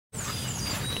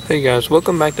Hey guys,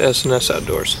 welcome back to S&S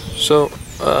Outdoors. So,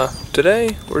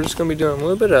 today we're just going to be doing a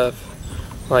little bit of,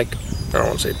 I don't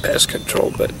want to say pest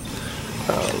control, but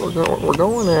we're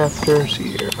going after,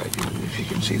 see here if you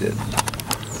can see that.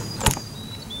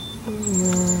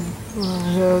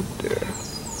 Right out there.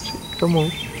 See, come on,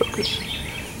 focus.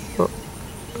 Well,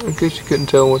 in case you couldn't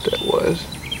tell what that was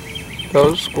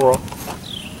a squirrel.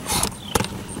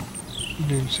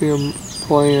 You can see them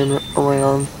playing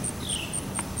around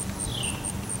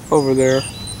over there.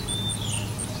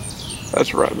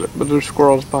 That's right, but there's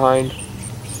squirrels behind.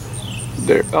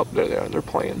 They're up there. They're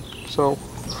playing. So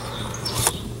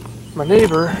my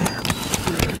neighbor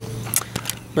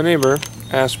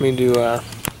asked me to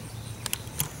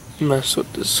mess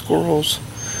with the squirrels.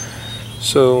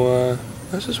 So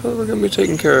this is what we're gonna be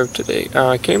taking care of today.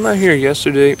 I came out here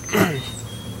yesterday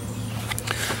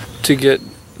to get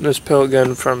this pellet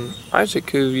gun from Isaac,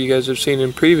 who you guys have seen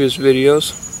in previous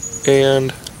videos,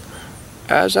 and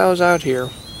as I was out here,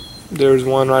 there was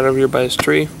one right over here by this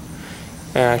tree,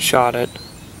 and I shot it.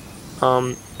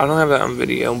 I don't have that on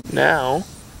video. Now,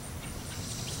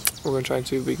 we're going to try and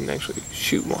see if we can actually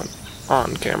shoot one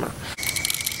on camera.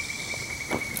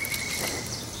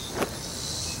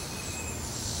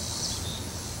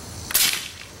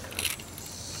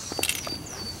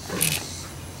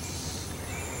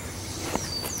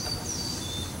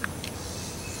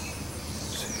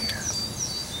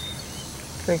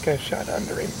 I think I shot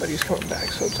under him, but he's coming back,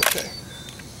 so it's okay.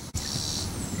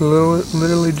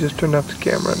 Literally just turned off the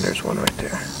camera, and there's one right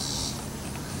there.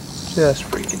 Just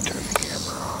freaking turn the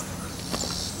camera off.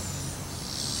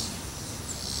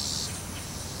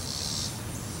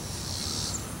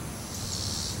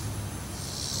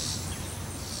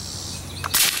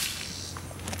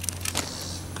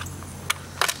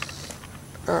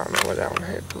 I don't know where that one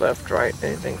hit. Left, right,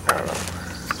 anything. I don't know.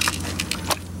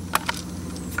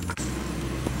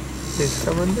 He's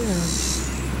coming down.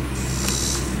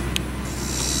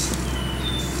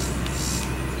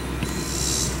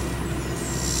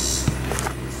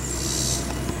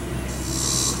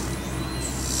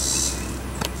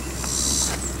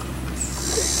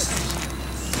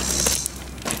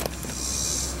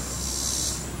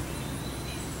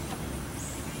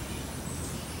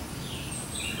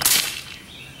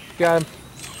 Got him.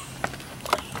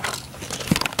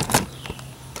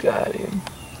 Got him.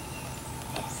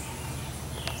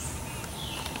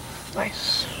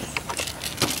 Nice.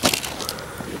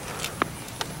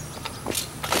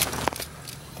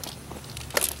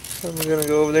 So we're gonna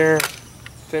go over there and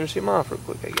finish him off real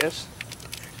quick, I guess,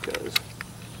 because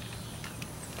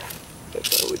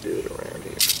that's how we do it around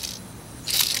here.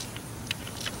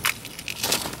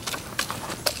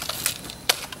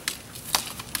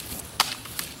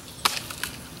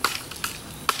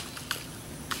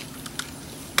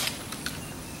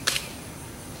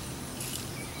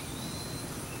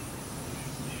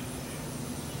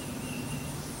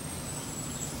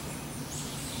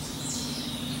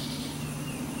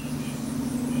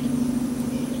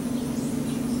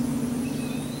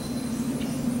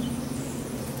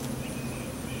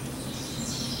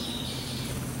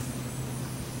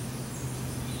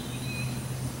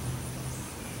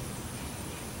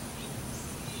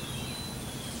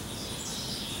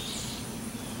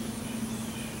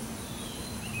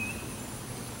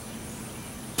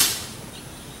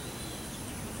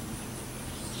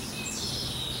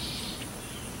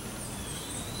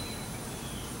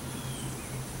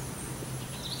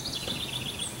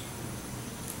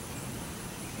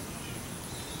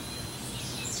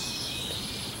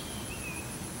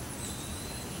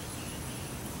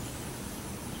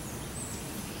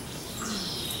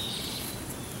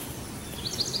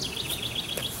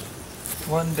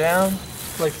 One down,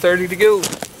 like 30 to go.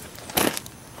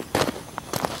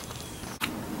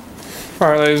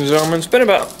 Alright, ladies and gentlemen, it's been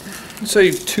about, let's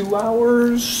say, 2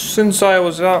 hours since I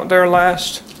was out there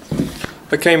last.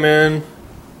 I came in,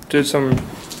 did some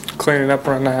cleaning up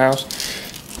around the house,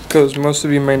 because most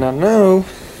of you may not know,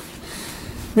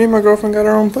 me and my girlfriend got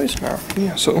our own place now.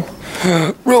 Yeah, so,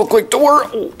 real quick to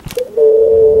work.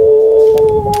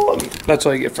 That's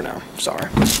all you get for now, sorry.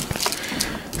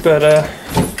 But,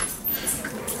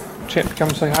 Champ, come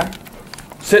and say hi.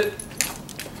 Sit.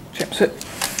 Champ, sit.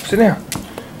 Sit down.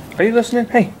 Are you listening?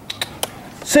 Hey.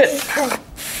 Sit.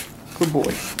 Good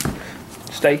boy.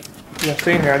 Stay. Yeah,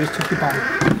 stay in here. I just took your body.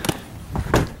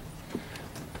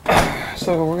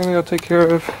 So we're gonna go take care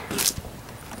of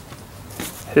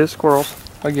his squirrels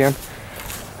again.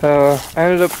 I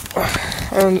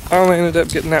only ended up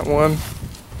getting that one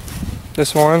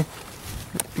this morning,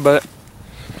 but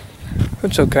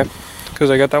it's okay. Because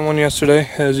I got that one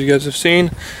yesterday, as you guys have seen,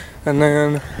 and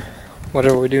then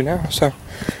whatever we do now. So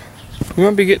We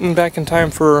might be getting back in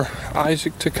time for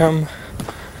Isaac to come.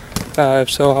 If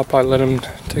so, I'll probably let him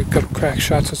take a couple crack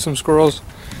shots at some squirrels.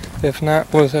 If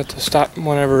not, we'll have to stop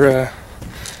whenever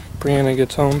Brianna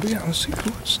gets home. But yeah, let's see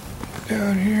what's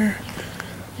down here.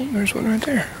 Oh, there's one right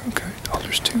there. Okay. Oh,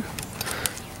 there's 2,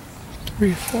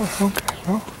 3, 4. Okay,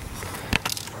 well.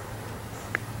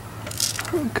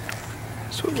 Okay.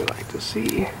 That's what we like to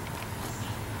see.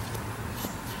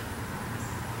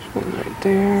 There's one right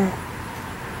there.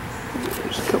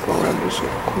 There's a couple around this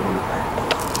little corner.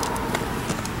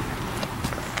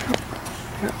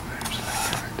 Yeah, there's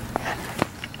that.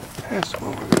 That's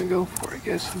what we're gonna go for, I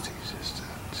guess, since he's just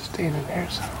standing there.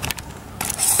 So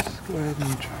let's go ahead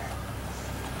and try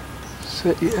to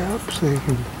set you up so you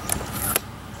can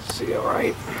see all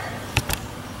right.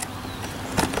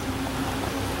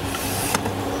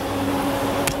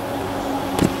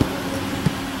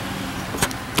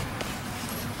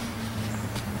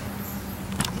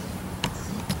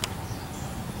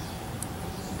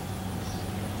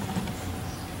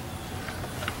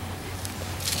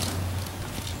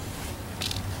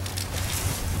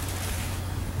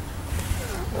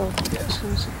 Oh, yes,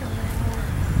 let's see how many more.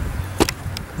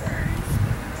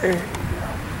 There you go.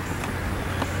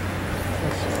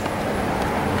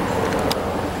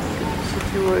 Get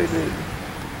situated.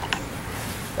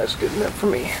 That's good enough for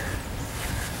me.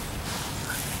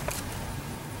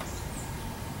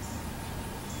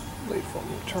 Wait for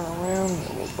him to turn around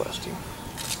and we'll bust him.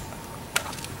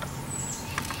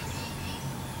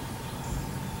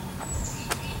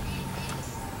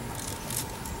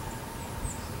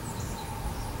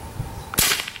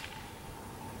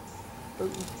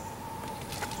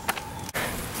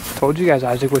 Told you guys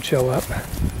Isaac would show up.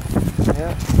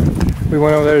 Yeah. We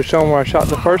went over there to show him where I shot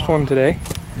the first one today,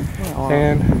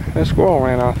 and that squirrel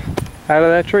ran off out of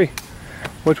that tree,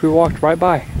 which we walked right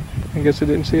by. I guess it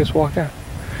didn't see us walk out.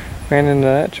 Ran into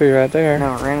that tree right there.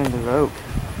 No, it ran into the oak.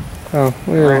 Oh,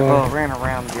 It ran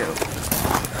around the oak.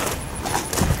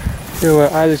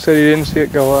 Isaac said he didn't see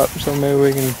it go up, so maybe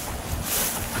we can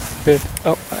hit.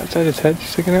 Oh, is that his head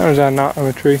sticking out, or is that a knot on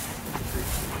the tree?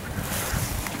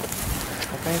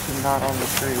 I think it's not on the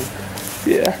tree.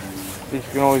 Yeah. You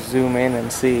can always zoom in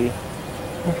and see.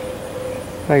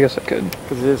 I guess I could.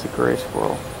 Because it is a gray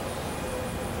squirrel.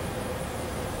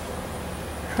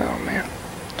 Oh man.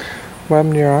 What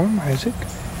happened to your arm, Isaac?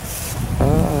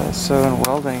 So in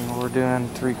welding, we're doing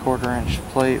 3/4 inch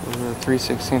plate with a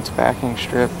 3/16 backing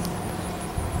strip.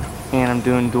 And I'm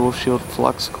doing dual shield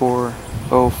flux core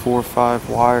 045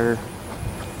 wire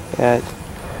at,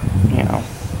 you know,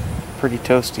 pretty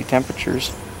toasty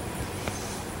temperatures.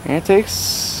 And it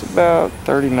takes about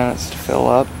 30 minutes to fill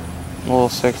up a little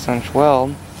 6-inch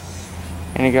weld.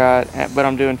 And but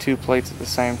I'm doing 2 plates at the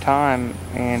same time,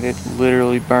 and it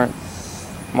literally burnt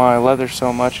my leather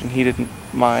so much and heated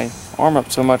my arm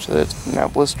up so much that it's now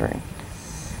blistering.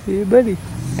 Yeah, buddy.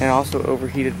 And it also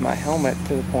overheated my helmet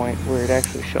to the point where it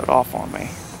actually shut off on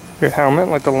me. Your helmet,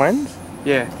 like the lens?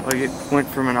 Yeah, like it went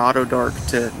from an auto dark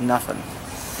to nothing.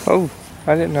 Oh,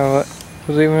 I didn't know that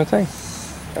was even a thing.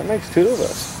 That makes 2 of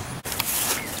us.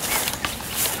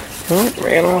 Well, it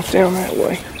ran off down that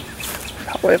way.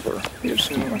 However, here's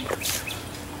some more.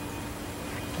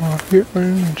 Oh, here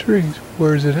in the trees.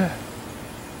 Where is it at?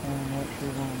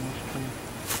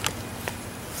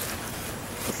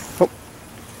 Oh.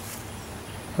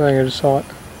 I think I just saw it.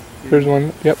 There's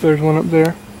one. Yep, there's one up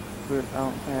there. But I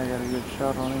don't think I got a good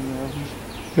shot on any of them.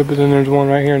 Yeah, but then there's one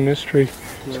right here in this tree.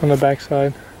 It's on the back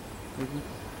side.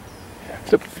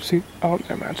 See? Oh,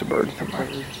 never mind. It's a bird. Never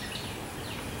mind.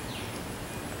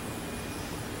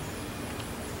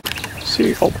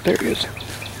 See? Oh, there he is.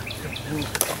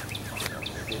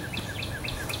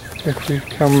 If we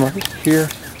come right here,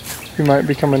 we might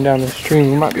be coming down the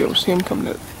stream. We might be able to see him come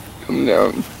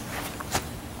down.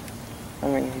 I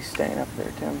mean, he's staying up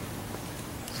there, Tim.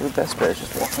 So the best bet is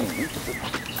just walking into it.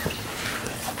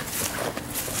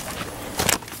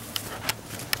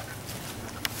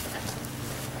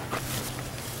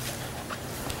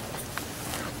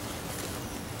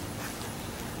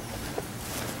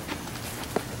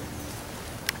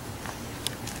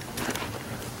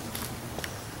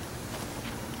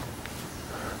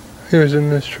 He was in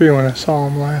this tree when I saw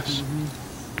him last. He's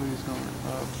going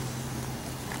up.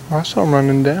 I saw him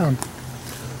running down.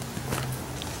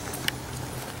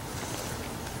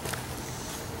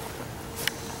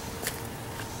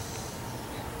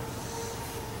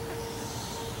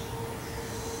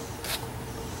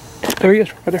 There he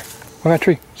is, right there, on that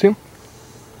tree. See him?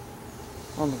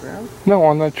 On the ground? No,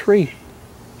 on that tree.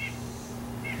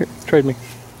 Here, trade me.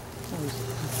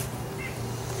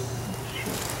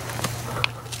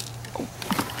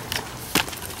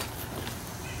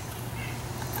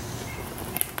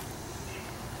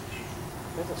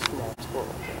 A small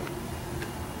squirrel.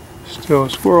 Still a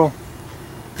squirrel.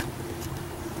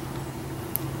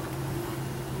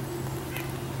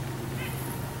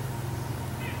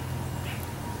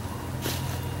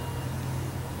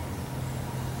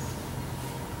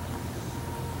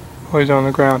 Oh, he's on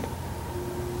the ground.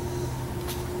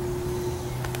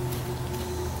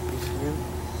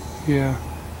 Yeah.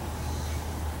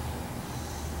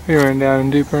 He ran down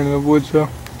and deeper into the woods though.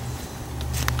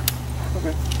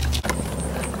 Okay.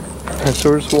 And so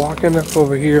we're just walking up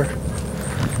over here.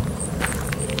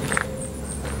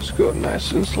 Let's go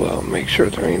nice and slow. Make sure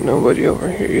there ain't nobody over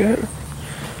here yet.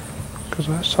 Because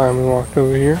last time we walked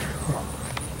over here,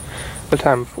 the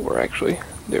time before actually,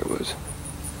 there was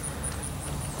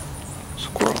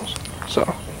squirrels. So,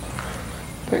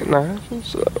 take it nice and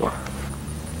slow.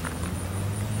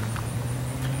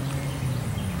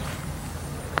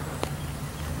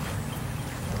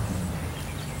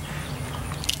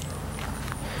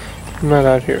 I'm not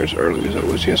out here as early as I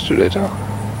was yesterday though.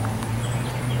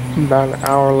 About an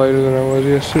hour later than I was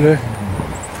yesterday.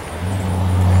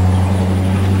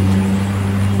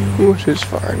 Which is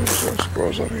fine, there's no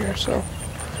squirrels over here, so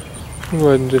I'll go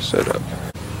ahead and just set up.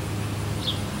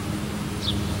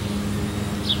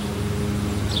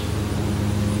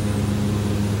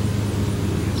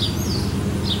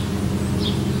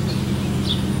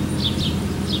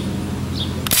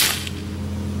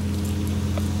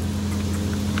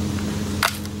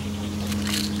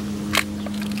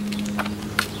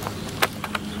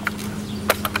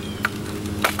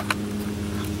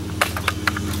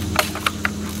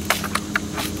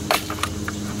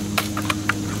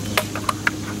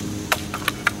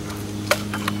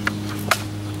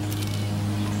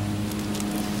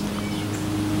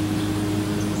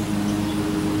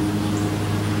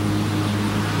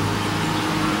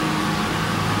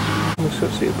 Let's go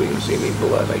see if we can see any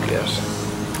blood, I guess.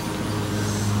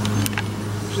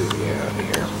 Zoom you out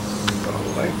here all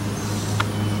the way.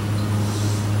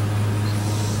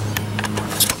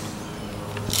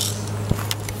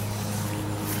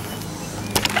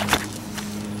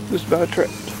 Just about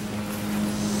tripped.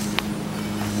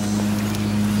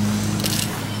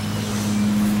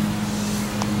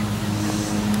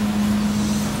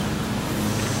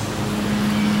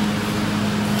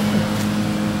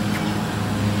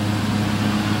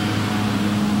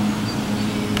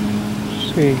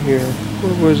 See here,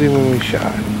 where was he when we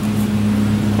shot?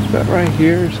 About right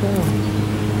here or so.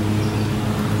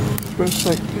 Looks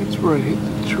like that's where it hit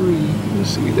the tree. You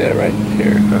see that right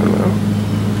there? I don't know.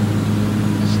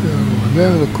 So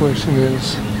now the question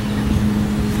is,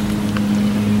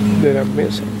 did I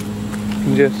miss him?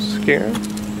 And just scare him?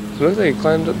 It looks like he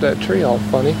climbed up that tree all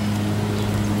funny.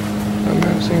 I'm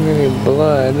not seeing any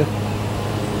blood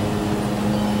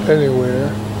anywhere.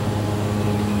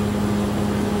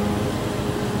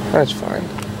 That's fine.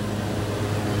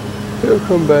 He'll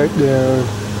come back down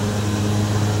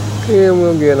and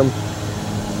we'll get him.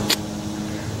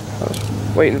 I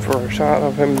was waiting for a shot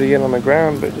of him to get on the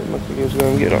ground, but it didn't look like he was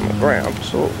going to get on the ground.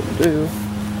 So what we'll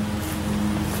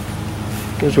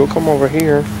do is we'll come over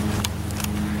here.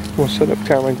 We'll set up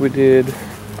kind of like we did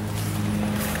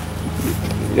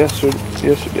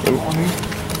yesterday morning,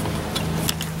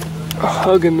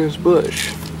 hugging this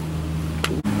bush.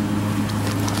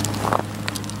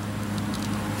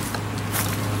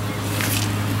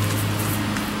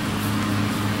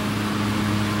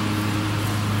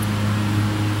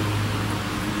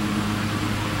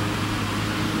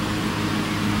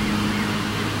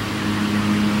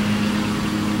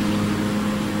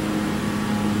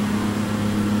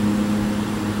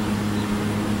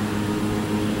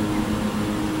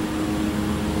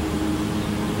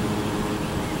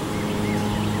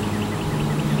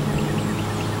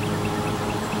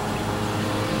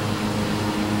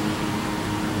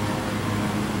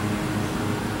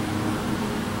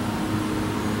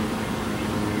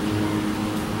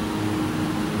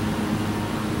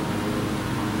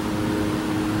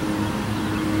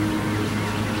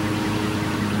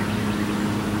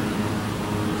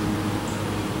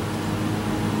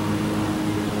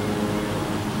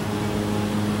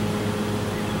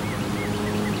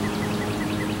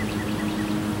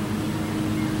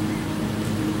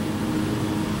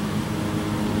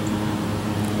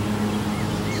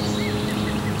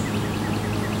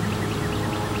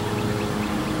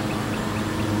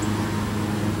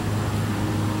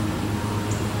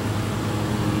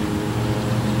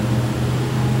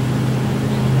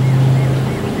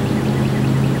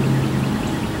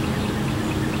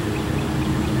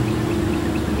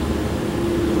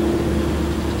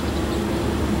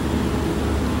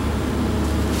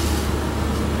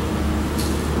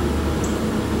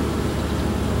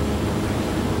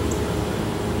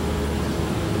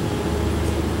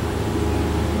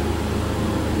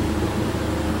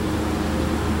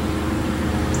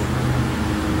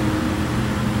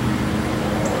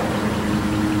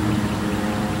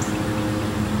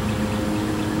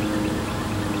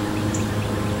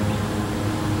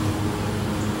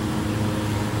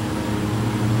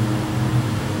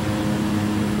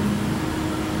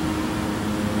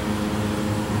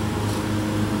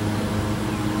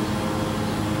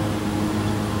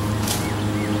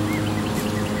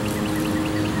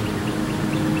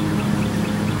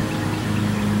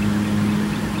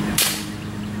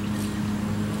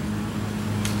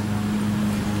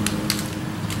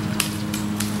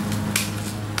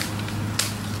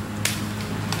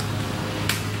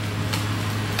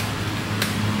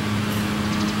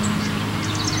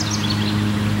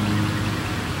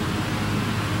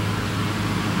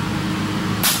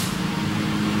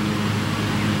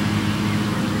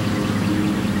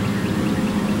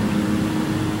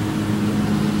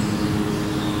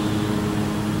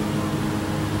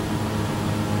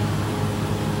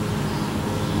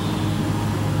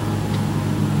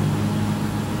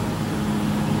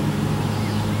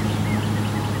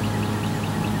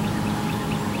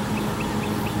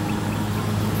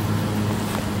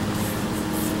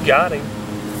 Got him.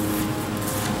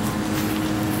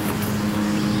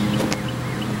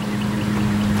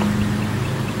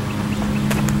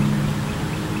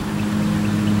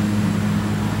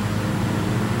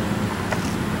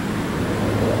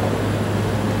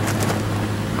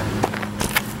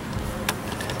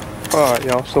 Alright,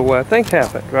 y'all, so what I think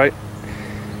happened, right?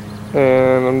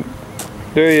 And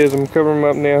there he is, I'm covering him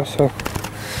up now. So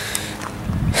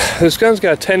this gun's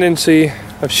got a tendency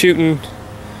of shooting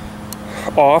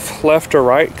off left or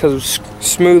right because it's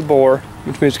smooth bore,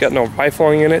 which means it's got no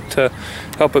rifling in it to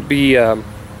help it be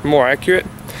more accurate.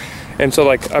 And so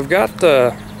like I've got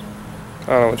the, I don't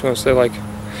know what you want to say, like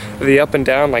the up and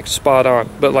down like spot on,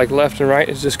 but like left and right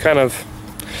is just kind of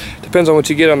depends on what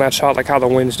you get on that shot, like how the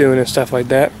wind's doing and stuff like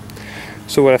that.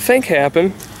 So what I think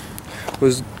happened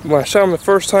was when I shot him the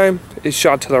first time, he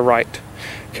shot to the right.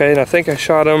 Okay, and I think I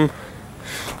shot him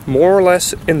more or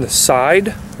less in the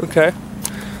side. Okay,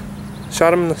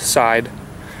 shot him in the side,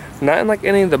 not in like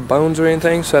any of the bones or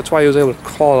anything, so that's why he was able to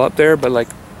crawl up there, but like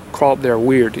crawl up there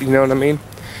weird, you know what I mean?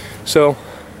 So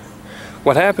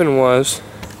what happened was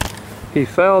he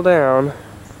fell down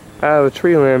out of a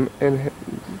tree limb and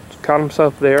caught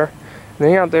himself there, and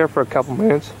he hung out there for a couple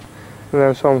minutes, and then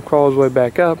I saw him crawl his way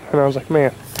back up, and I was like,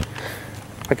 man,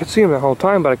 I could see him the whole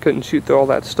time, but I couldn't shoot through all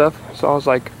that stuff. So I was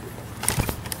like,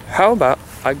 how about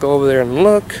I go over there and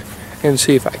look and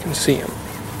see if I can see him.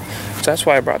 So that's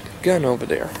why I brought the gun over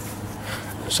there.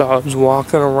 So I was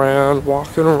walking around,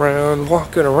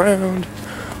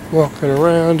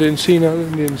 didn't see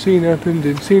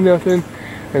nothing.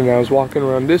 And I was walking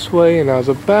around this way, and I was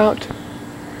about,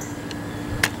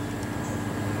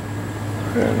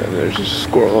 and then there's just a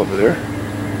squirrel over there.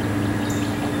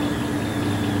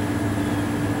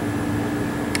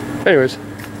 Anyways,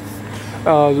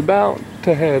 I was about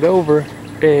to head over,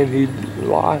 and he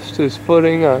lost his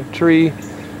footing on a tree,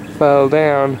 fell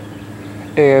down,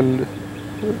 and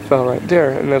fell right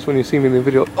there. And that's when you see me in the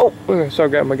video. Oh, and I started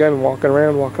grabbing my gun and walking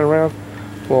around.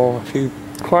 Well, he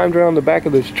climbed around the back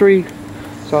of this tree,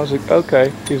 so I was like,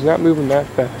 okay, he's not moving that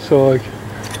fast. So like,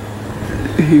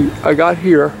 I got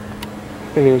here,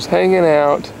 and he was hanging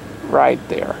out right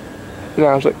there, and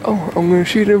I was like, oh, I'm gonna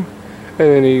shoot him. And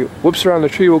then he whips around the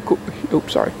tree real quick.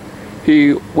 Oops, sorry.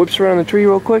 He whips around the tree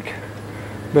real quick,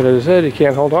 but as I said, he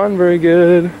can't hold on very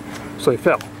good, so he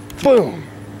fell. Boom!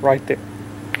 Right there.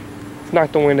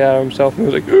 Knocked the wind out of himself, and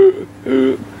he was like,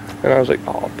 and I was like,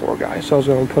 oh, poor guy. So I was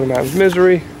going to put him out of his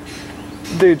misery.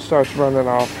 Dude starts running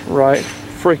off, right?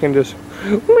 Freaking just,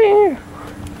 meh.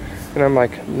 And I'm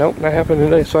like, nope, not happening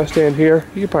today. So I stand here.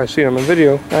 You can probably see him in the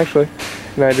video, actually.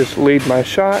 And I just lead my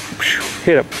shot,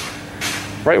 hit him.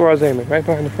 Right where I was aiming, right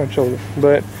behind the front shoulder.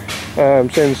 But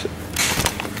since,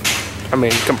 I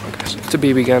mean, come on guys, it's a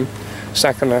BB gun. It's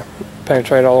not gonna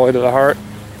penetrate all the way to the heart.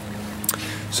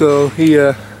 So he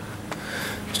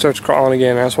starts crawling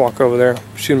again. I just walk over there,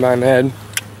 shoot him behind the head.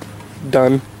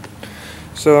 Done.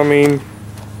 So I mean,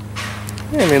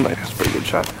 like that's a pretty good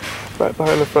shot. Right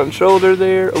behind the front shoulder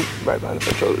there. Oh, right behind the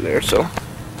front shoulder there. So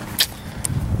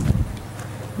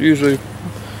usually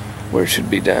where it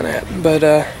should be done at. But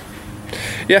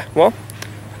yeah, well,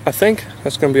 I think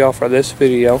that's gonna be all for this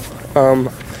video.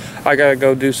 I gotta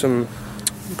go do some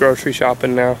grocery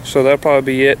shopping now, so that'll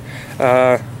probably be it.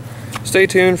 Stay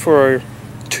tuned for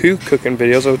 2 cooking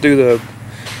videos. I'll do the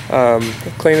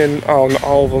cleaning on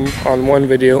all of them on one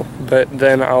video, but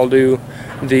then I'll do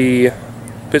the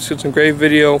biscuits and gravy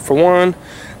video for one,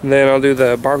 and then I'll do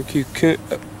the barbecue coon,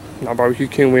 not barbecue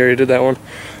coon, we already did that one,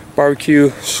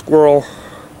 barbecue squirrel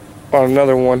on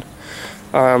another one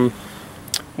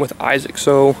with Isaac.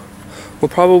 So we'll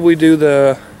probably do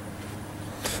the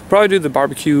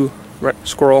barbecue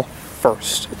squirrel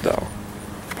first, though.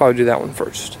 Probably do that one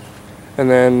first, and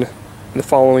then the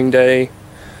following day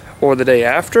or the day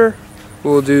after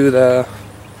we'll do the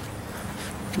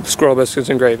squirrel biscuits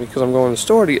and gravy, because I'm going to the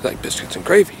store to get like biscuits and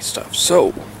gravy stuff.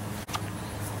 So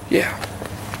yeah,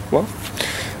 well,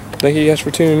 thank you guys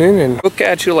for tuning in, and we'll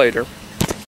catch you later.